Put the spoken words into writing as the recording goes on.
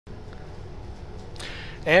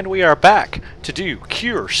And we are back to do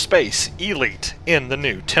Cure Space Elite in the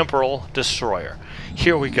new Temporal Destroyer.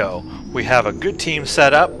 Here we go. We have a good team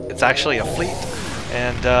set up. It's actually a fleet,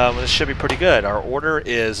 and this should be pretty good. Our order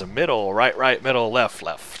is middle, right, right, middle, left,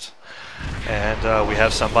 left. And we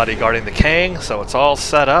have somebody guarding the Kang, so it's all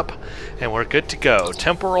set up, and we're good to go.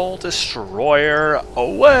 Temporal Destroyer,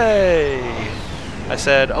 away! I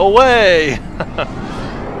said, away!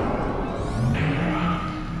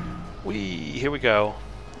 Here we go.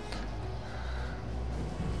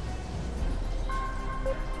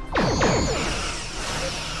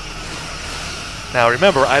 Now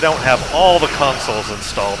remember, I don't have all the consoles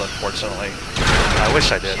installed, unfortunately. I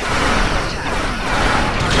wish I did.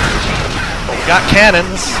 But we got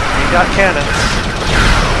cannons. We got cannons.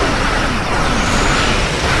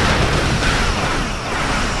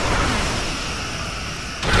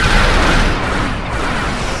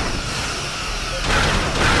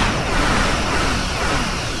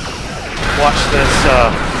 Watch this,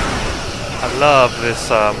 I love this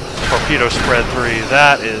torpedo spread 3.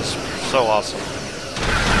 That is so awesome.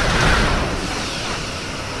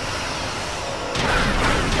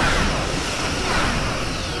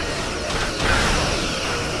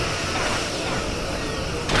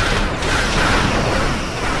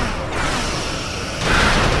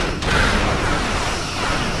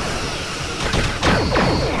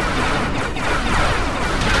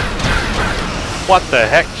 What the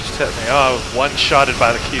heck just hit me? Oh, I was one-shotted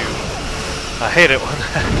by the cube. I hate it when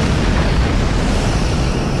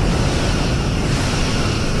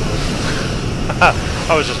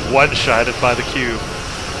I was just one-shotted by the cube.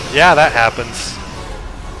 Yeah, that happens.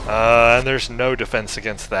 And there's no defense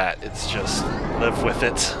against that. It's just live with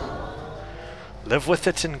it. Live with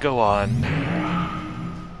it and go on.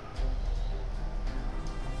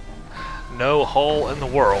 No hull in the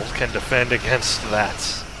world can defend against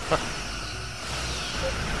that.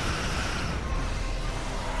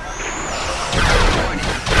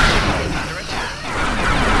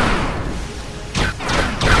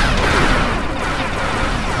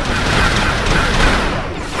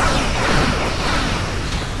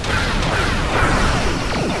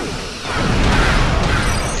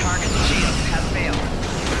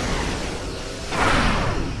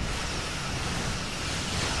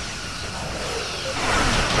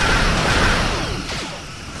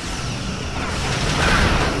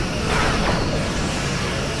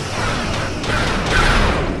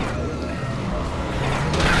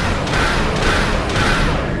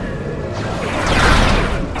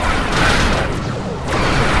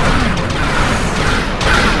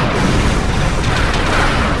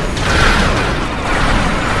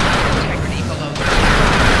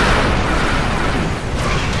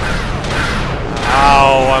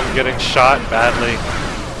 Getting shot badly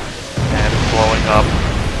and blowing up.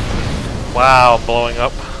 Wow, blowing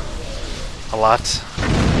up a lot.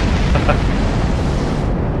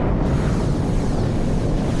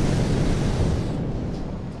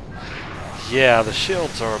 Yeah, the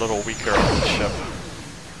shields are a little weaker on the ship.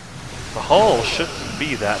 The hull shouldn't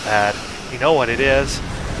be that bad. You know what it is?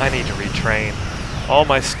 I need to retrain. All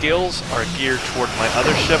my skills are geared toward my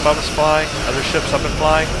other ship I was flying, other ships I've been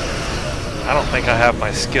flying. I don't think I have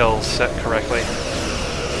my skills set correctly.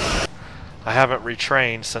 I haven't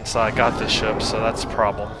retrained since I got this ship, so that's a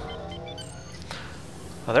problem.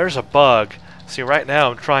 Now there's a bug. See, right now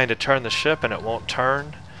I'm trying to turn the ship and it won't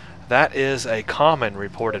turn. That is a common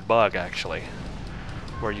reported bug, actually,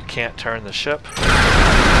 where you can't turn the ship.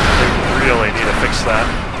 They really need to fix that.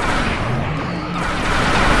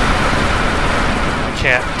 I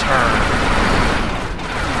can't turn.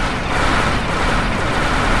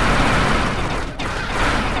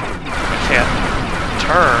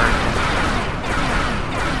 Turn.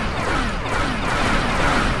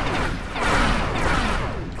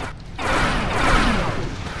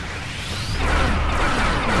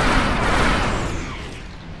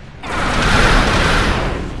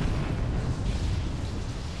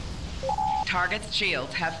 Target's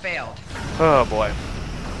shields have failed. Oh boy.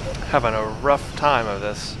 Having a rough time of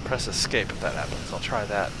this. Press escape if that happens. I'll try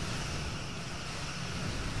that.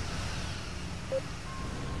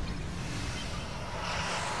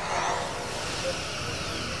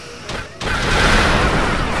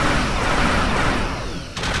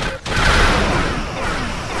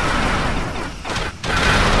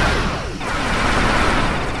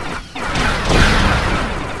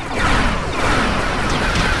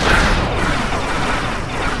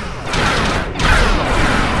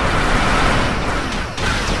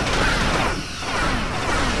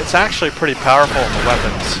 It's actually pretty powerful in the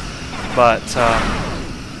weapons, but I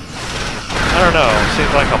don't know, it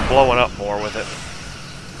seems like I'm blowing up more with it.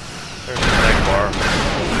 There's the meg bar.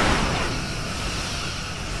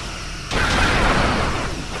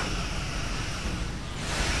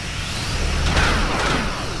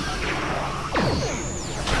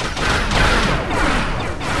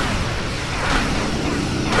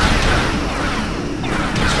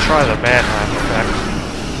 try the Mannheim effect.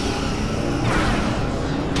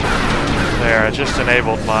 There, I just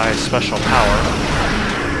enabled my special power.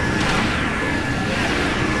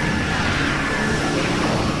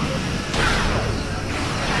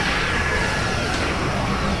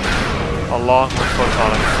 Along with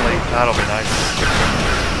photonic fleet, that'll be nice.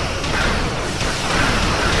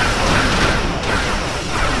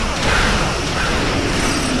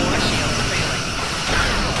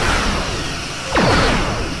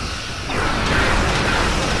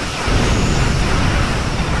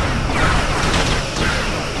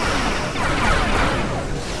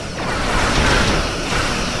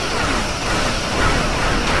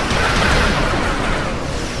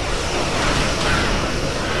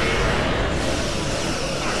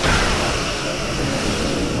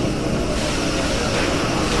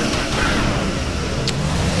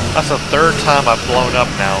 That's the third time I've blown up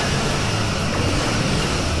now.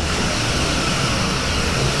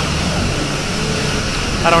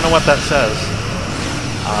 I don't know what that says.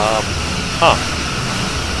 Huh.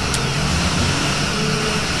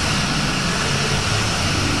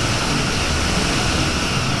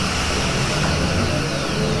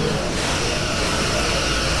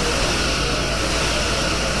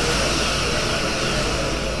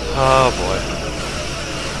 Oh boy.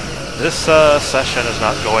 This session is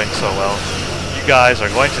not going so well. You guys are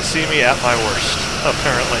going to see me at my worst,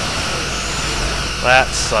 apparently. That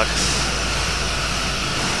sucks.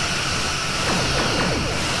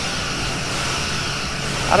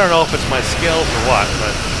 I don't know if it's my skills or what,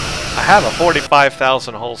 but I have a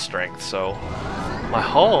 45,000 hull strength, so my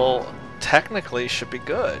hull technically should be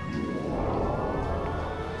good.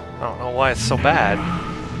 I don't know why it's so bad.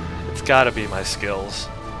 It's gotta be my skills.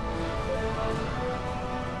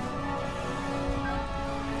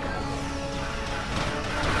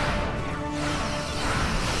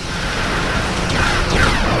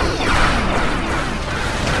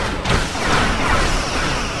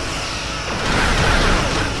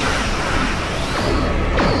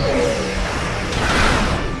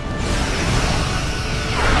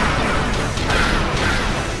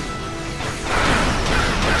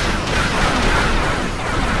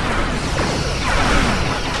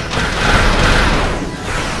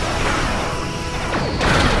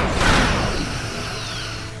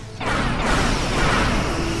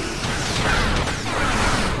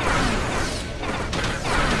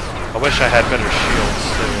 I wish I had better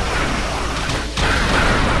shields too.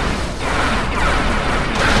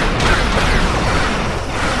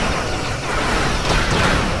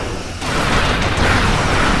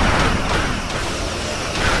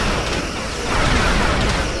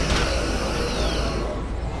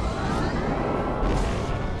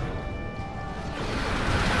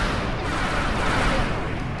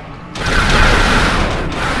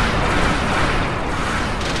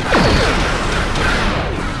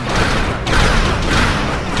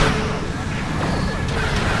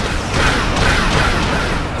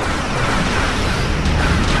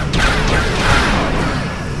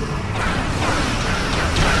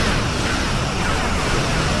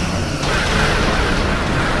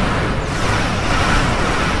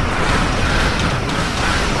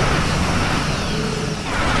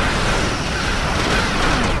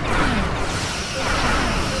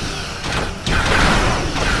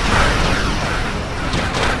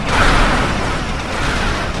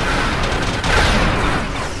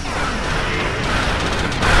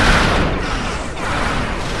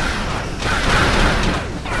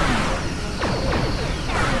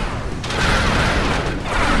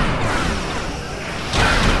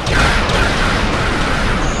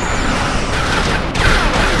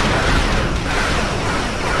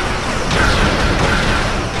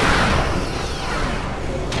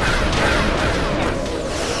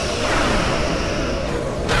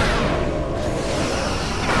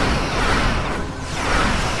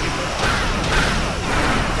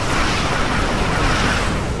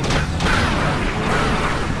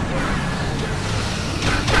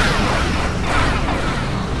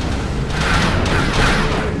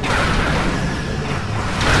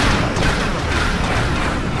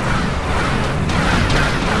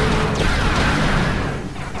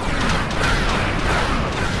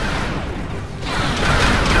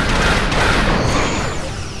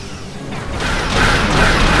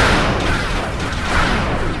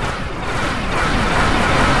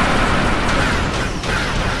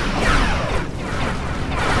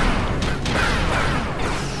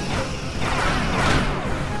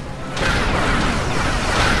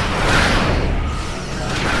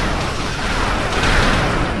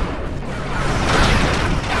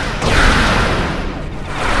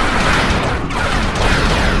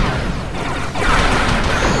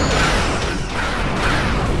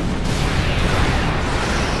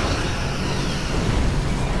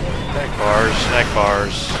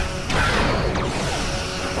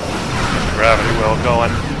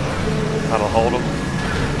 going. That'll hold them.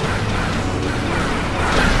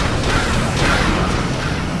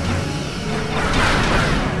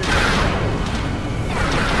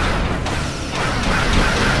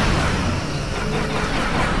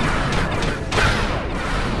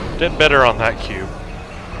 Did better on that cube.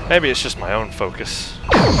 Maybe it's just my own focus.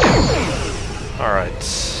 Alright.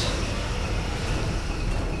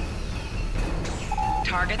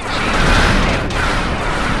 Target's shield.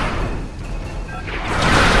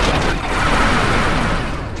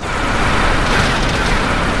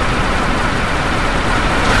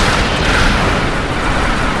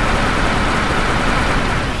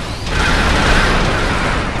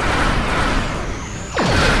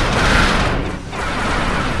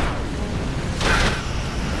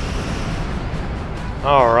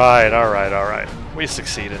 Alright. We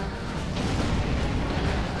succeeded.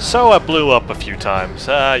 So I blew up a few times.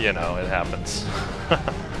 You know, it happens.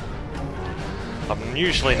 I'm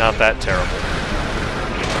usually not that terrible.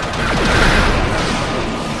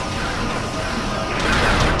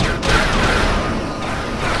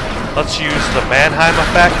 Let's use the Mannheim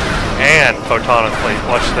effect and photonic fleet.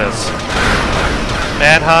 Watch this.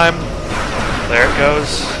 Mannheim. There it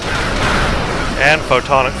goes. And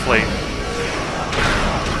photonic fleet.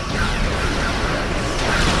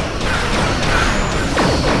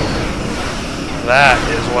 That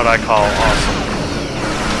is what I call awesome.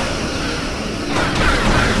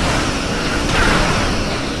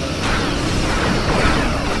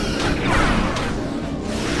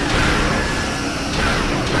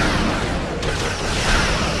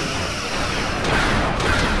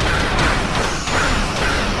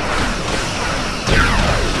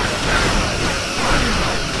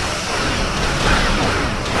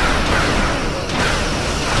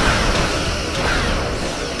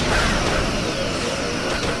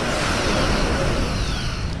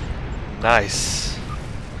 Nice.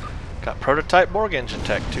 Got prototype Borg engine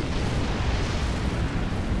tech too.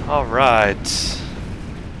 Alright.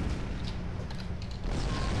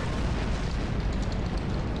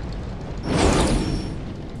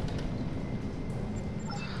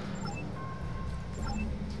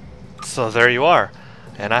 So there you are.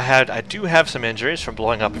 And I do have some injuries from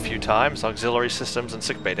blowing up a few times, auxiliary systems and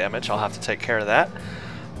sickbay damage. I'll have to take care of that.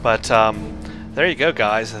 But there you go,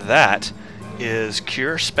 guys. That is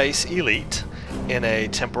Cure Space Elite in a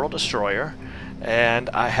Temporal Destroyer, and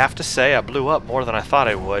I have to say I blew up more than I thought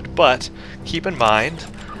I would, but keep in mind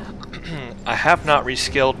I have not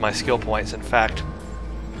reskilled my skill points. In fact,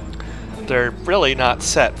 they're really not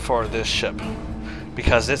set for this ship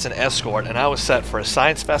because it's an escort and I was set for a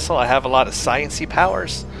science vessel. I have a lot of sciencey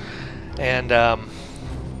powers, and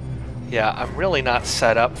yeah, I'm really not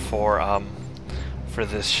set up for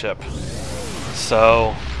this ship.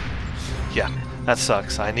 So yeah, that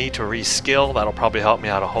sucks. I need to reskill. That'll probably help me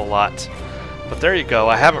out a whole lot. But there you go.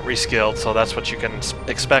 I haven't reskilled, so that's what you can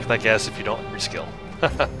expect, I guess, if you don't reskill.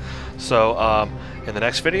 So, in the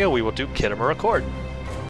next video, we will do Kittimer Accord.